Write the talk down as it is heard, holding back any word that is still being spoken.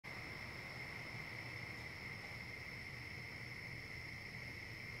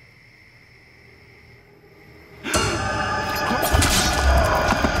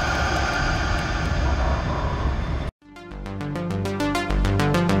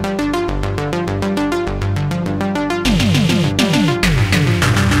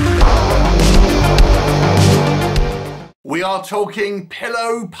are talking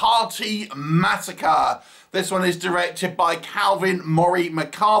Pillow Party Massacre. This one is directed by Calvin Murray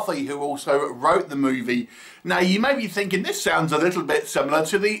McCarthy, who also wrote the movie. Now, you may be thinking this sounds a little bit similar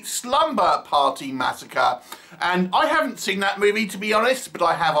to the Slumber Party Massacre. And I haven't seen that movie, to be honest, but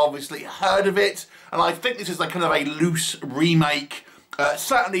I have obviously heard of it. And I think this is like kind of a loose remake,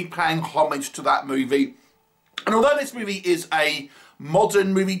 certainly paying homage to that movie. And although this movie is a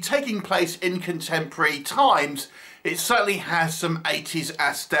modern movie taking place in contemporary times, it certainly has some 80s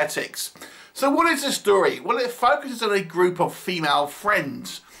aesthetics. So what is the story? Well, it focuses on a group of female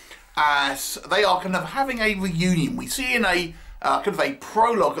friends as they are kind of having a reunion. We see in a kind of a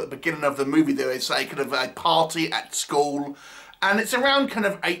prologue at the beginning of the movie, there is a kind of a party at school, and it's around kind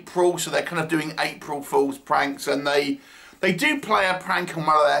of April, so they're kind of doing April Fool's pranks, and they do play a prank on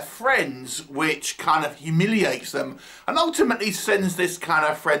one of their friends, which kind of humiliates them, and ultimately sends this kind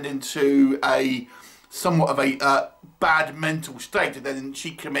of friend into a somewhat of a bad mental state, and then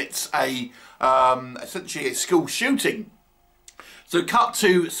she commits a essentially a school shooting. So cut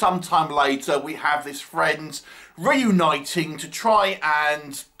to sometime later, we have this friends reuniting to try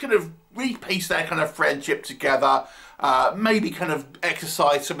and kind of repiece their kind of friendship together, maybe kind of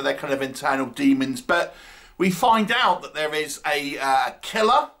exercise some of their kind of internal demons, but we find out that there is a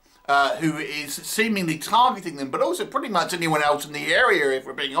killer who is seemingly targeting them, but also pretty much anyone else in the area, if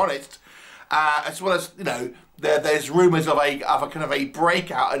we're being honest. As well as, you know, there's rumours of a kind of a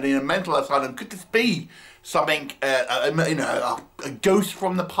breakout in a mental asylum. Could this be something, you know, a ghost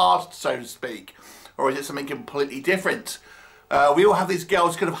from the past, so to speak, or is it something completely different? We all have these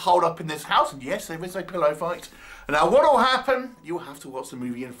girls kind of holed up in this house, and yes, there is a pillow fight. And now, what will happen? You'll have to watch the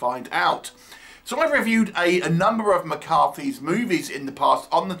movie and find out. So I've reviewed a number of McCarthy's movies in the past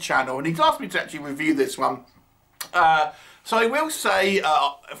on the channel, and he's asked me to actually review this one. So I will say,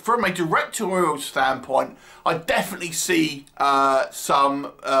 from a directorial standpoint, I definitely see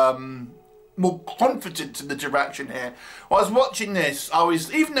some more confidence in the direction here. While I was watching this,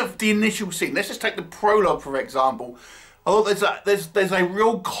 even of the initial scene, let's just take the prologue for example, I thought there's a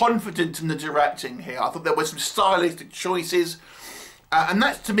real confidence in the directing here. I thought there were some stylistic choices. And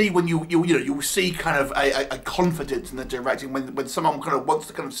that's, to me, when you'll see kind of a confidence in the directing, when someone kind of wants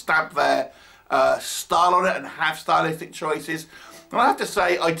to kind of stamp their style on it and have stylistic choices. And I have to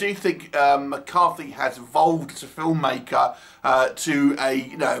say, I do think McCarthy has evolved as a filmmaker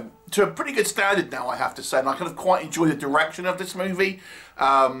to a pretty good standard now, I have to say, and I kind of quite enjoy the direction of this movie.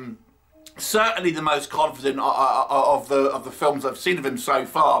 Certainly the most confident of the films I've seen of him so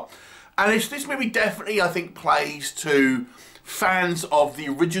far. And this movie definitely, I think, plays to fans of the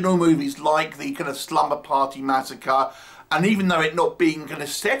original movies, like the kind of Slumber Party Massacre, and even though it not being kind of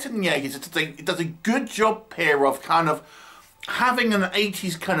set in the 80s, it does a good job here of kind of having an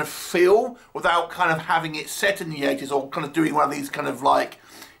 80s kind of feel without kind of having it set in the 80s, or kind of doing one of these kind of like,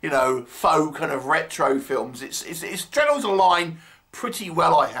 you know, faux kind of retro films. It straddles a line pretty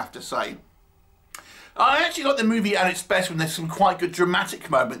well, I have to say. I actually like the movie at its best when there's some quite good dramatic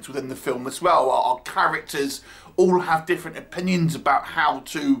moments within the film as well. Our characters all have different opinions about how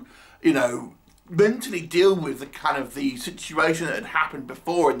to, you know, mentally deal with the kind of the situation that had happened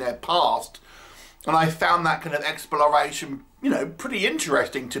before in their past. And I found that kind of exploration, you know, pretty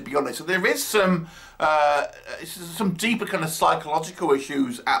interesting, to be honest. So there is some deeper kind of psychological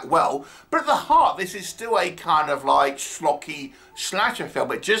issues at well, but at the heart, this is still a kind of like schlocky slasher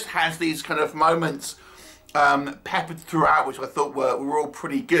film. It just has these kind of moments peppered throughout, which I thought were all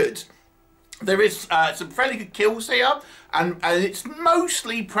pretty good. There is some fairly good kills here, and it's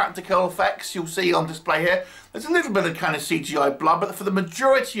mostly practical effects you'll see on display here. There's a little bit of kind of CGI blood, but for the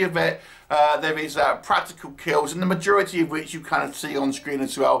majority of it, there is practical kills, and the majority of which you kind of see on screen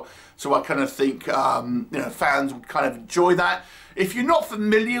as well. So I kind of think you know, fans would kind of enjoy that. If you're not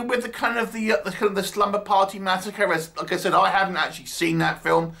familiar with the kind of the Slumber Party Massacre, as like I said, I haven't actually seen that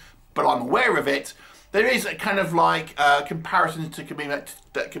film, but I'm aware of it. There is a kind of like comparisons that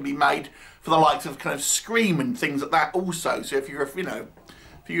can be made for the likes of kind of Scream and things like that also. So if you're, you know,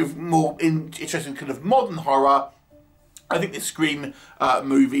 if you're more interested in kind of modern horror, I think the Scream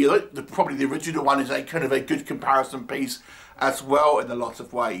movie, probably the original one, is a kind of a good comparison piece as well in a lot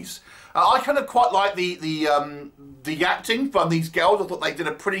of ways. I kind of quite like the acting from these girls. I thought they did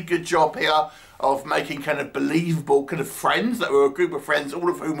a pretty good job here of making kind of believable kind of friends that were a group of friends, all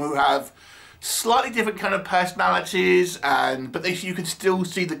of whom who have slightly different kind of personalities, but you can still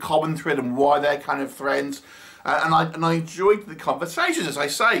see the common thread and why they're kind of friends. And I enjoyed the conversations, as I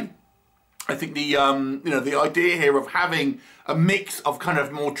say. I think the you know, the idea here of having a mix of kind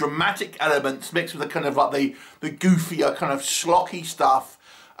of more dramatic elements mixed with the kind of like the goofier kind of schlocky stuff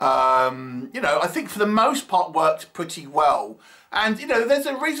You know, I think for the most part worked pretty well. And, you know, there's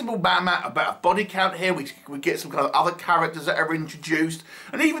a reasonable amount of body count here. We get some kind of other characters that are introduced.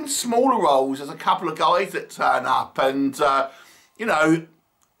 And even smaller roles. There's a couple of guys that turn up. And, you know,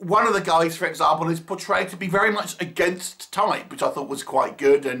 one of the guys, for example, is portrayed to be very much against type, which I thought was quite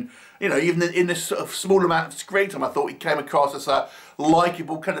good. And, you know, even in this sort of small amount of screen time, I thought he came across as a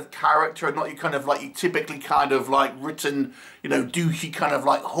likeable kind of character and not your kind of like your typically kind of like written, you know, douchey kind of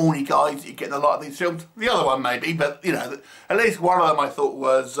like horny guys that you get in a lot of these films. The other one maybe, but, you know, at least one of them I thought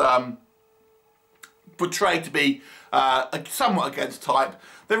was portrayed to be somewhat against type.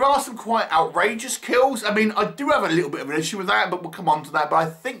 There are some quite outrageous kills. I mean, I do have a little bit of an issue with that, but we'll come on to that. But I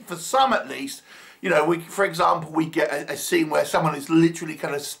think for some at least, you know, for example, we get a scene where someone is literally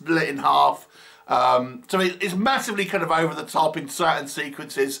kind of split in half. So it's massively kind of over the top in certain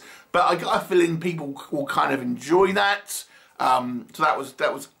sequences, but I got a feeling people will kind of enjoy that. So that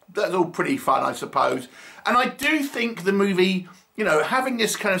was all pretty fun, I suppose. And I do think the movie, you know, having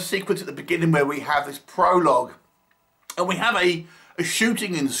this kind of sequence at the beginning where we have this prologue and we have a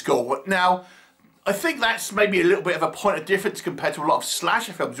shooting in school. Now, I think that's maybe a little bit of a point of difference compared to a lot of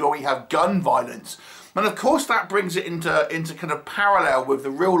slasher films where we have gun violence. And of course that brings it into kind of parallel with the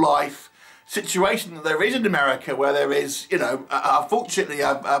real life situation that there is in America, where there is, you know, unfortunately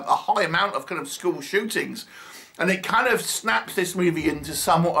a high amount of kind of school shootings. And it kind of snaps this movie into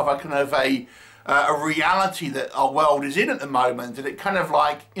somewhat of a kind of a reality that our world is in at the moment. And it kind of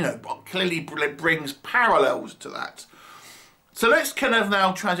like, you know, clearly brings parallels to that. So let's kind of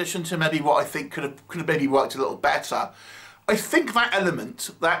now transition to maybe what I think could have maybe worked a little better. I think that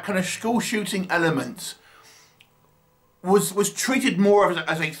element, that kind of school shooting element, was treated more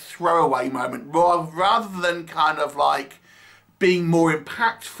as a throwaway moment, rather than kind of like being more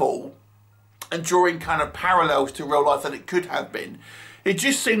impactful and drawing kind of parallels to real life than it could have been. It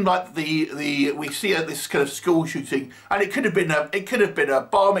just seemed like we see this kind of school shooting, and it could have been a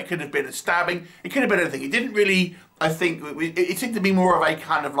bomb, it could have been a stabbing, it could have been anything. It didn't really, I think, it seemed to be more of a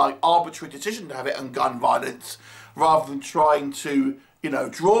kind of like arbitrary decision to have it on gun violence, rather than trying to, you know,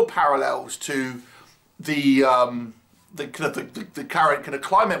 draw parallels to the current kind of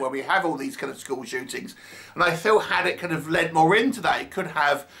climate where we have all these kind of school shootings. And I feel had it kind of led more into that, it could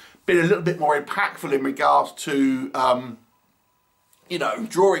have been a little bit more impactful in regards to you know,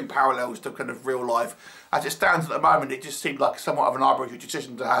 drawing parallels to kind of real life. As it stands at the moment, it just seemed like somewhat of an arbitrary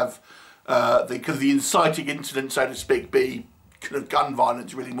decision to have the inciting incident, so to speak, be kind of gun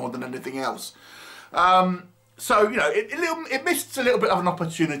violence really more than anything else. So, you know, it missed a little bit of an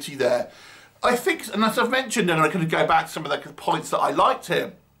opportunity there. I think, and as I've mentioned, and I kind of go back to some of the points that I liked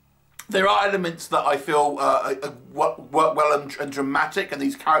here, there are elements that I feel work well and dramatic, and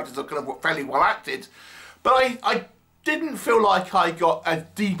these characters are kind of fairly well acted. But I didn't feel like I got a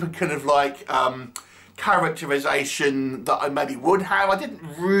deeper kind of like characterization that I maybe would have. I didn't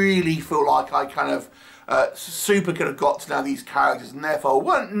really feel like I kind of super kind of got to know these characters, and therefore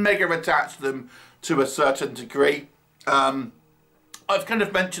weren't mega attached to them to a certain degree. I've kind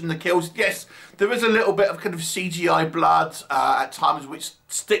of mentioned the kills. Yes, there is a little bit of kind of CGI blood at times which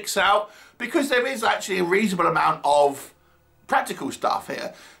sticks out, because there is actually a reasonable amount of practical stuff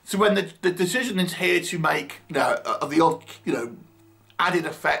here. So when the decision is here to make, you know, the odd, you know, added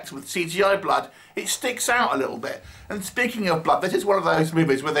effect with CGI blood, it sticks out a little bit. And speaking of blood, this is one of those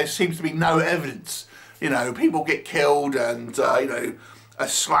movies where there seems to be no evidence. You know, people get killed and, you know,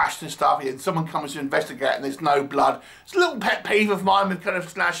 slashed and stuff, and someone comes to investigate and there's no blood. It's a little pet peeve of mine with kind of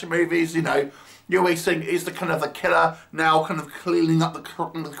slasher movies. You know, you always think, is the kind of the killer now kind of cleaning up the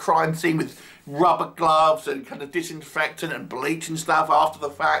crime scene with rubber gloves and kind of disinfectant and bleach and stuff after the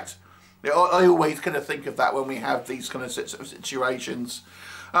fact? I always kind of think of that when we have these kind of situations.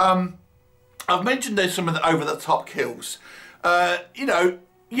 I've mentioned there's some of the over-the-top kills. You know,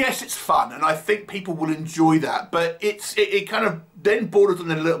 yes, it's fun, and I think people will enjoy that, but it kind of then borders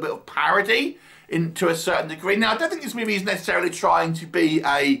on a little bit of parody to a certain degree. Now, I don't think this movie is necessarily trying to be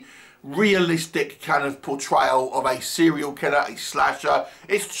a realistic kind of portrayal of a serial killer, a slasher.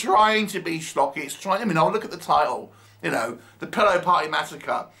 It's trying to be schlocky. It's trying, I mean, I'll look at the title, you know, The Pillow Party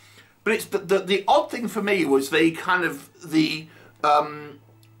Massacre. But it's the odd thing for me was the kind of it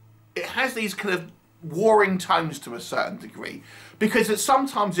has these kind of warring tones to a certain degree, because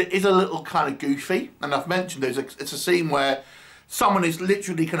sometimes it is a little kind of goofy. And I've mentioned it's a scene where someone is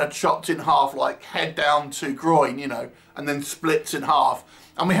literally kind of chopped in half, like head down to groin, you know, and then splits in half.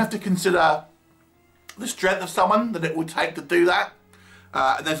 And we have to consider the strength of someone that it would take to do that.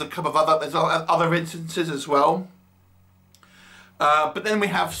 And there's a couple of other instances as well. But then we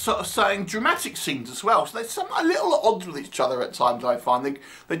have sort of certain dramatic scenes as well. So they're a little at odds with each other at times, I find.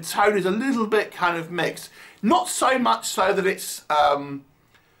 The tone is a little bit kind of mixed. Not so much so that it's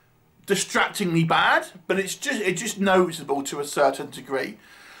distractingly bad, but it's just noticeable to a certain degree.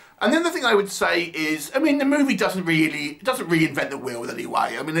 And the other thing I would say is, I mean, the movie doesn't reinvent the wheel in any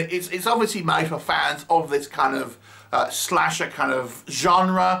way. I mean, it's obviously made for fans of this kind of slasher kind of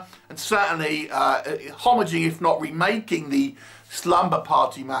genre, and certainly homaging, if not remaking, the Slumber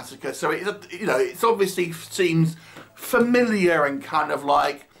Party Massacre. So it obviously seems familiar and kind of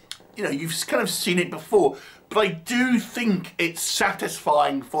like, you know, you've kind of seen it before. But I do think it's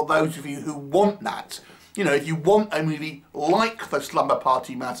satisfying for those of you who want that. You know, if you want a movie like the Slumber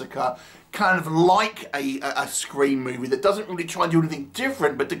Party Massacre, kind of like a Scream movie that doesn't really try and do anything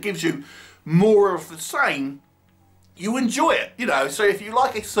different, but that gives you more of the same, you enjoy it, you know. So if you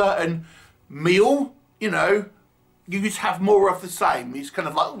like a certain meal, you know, you just have more of the same. It's kind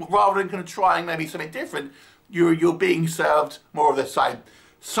of like, rather than kind of trying maybe something different, you're being served more of the same.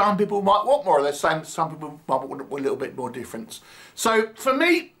 Some people might want more of the same, some people might want a little bit more difference. So for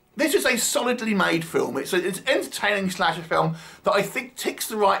me, this is a solidly made film. It's an entertaining slasher film that I think ticks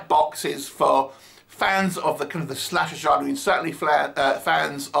the right boxes for fans of the kind of the slasher genre, and certainly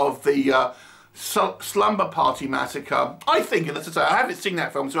fans of the Slumber Party Massacre. I think, and as I say, I haven't seen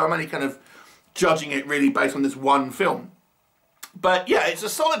that film, so I'm only kind of judging it really based on this one film. But yeah, it's a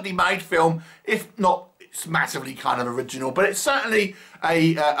solidly made film, if not it's massively kind of original, but it's certainly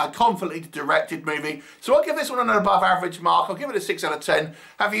a confidently directed movie. So I'll give this one an above average mark. I'll give it a 6 out of 10.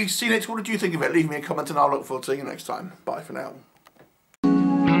 Have you seen it? What did you think of it? Leave me a comment and I'll look forward to seeing you next time. Bye for now.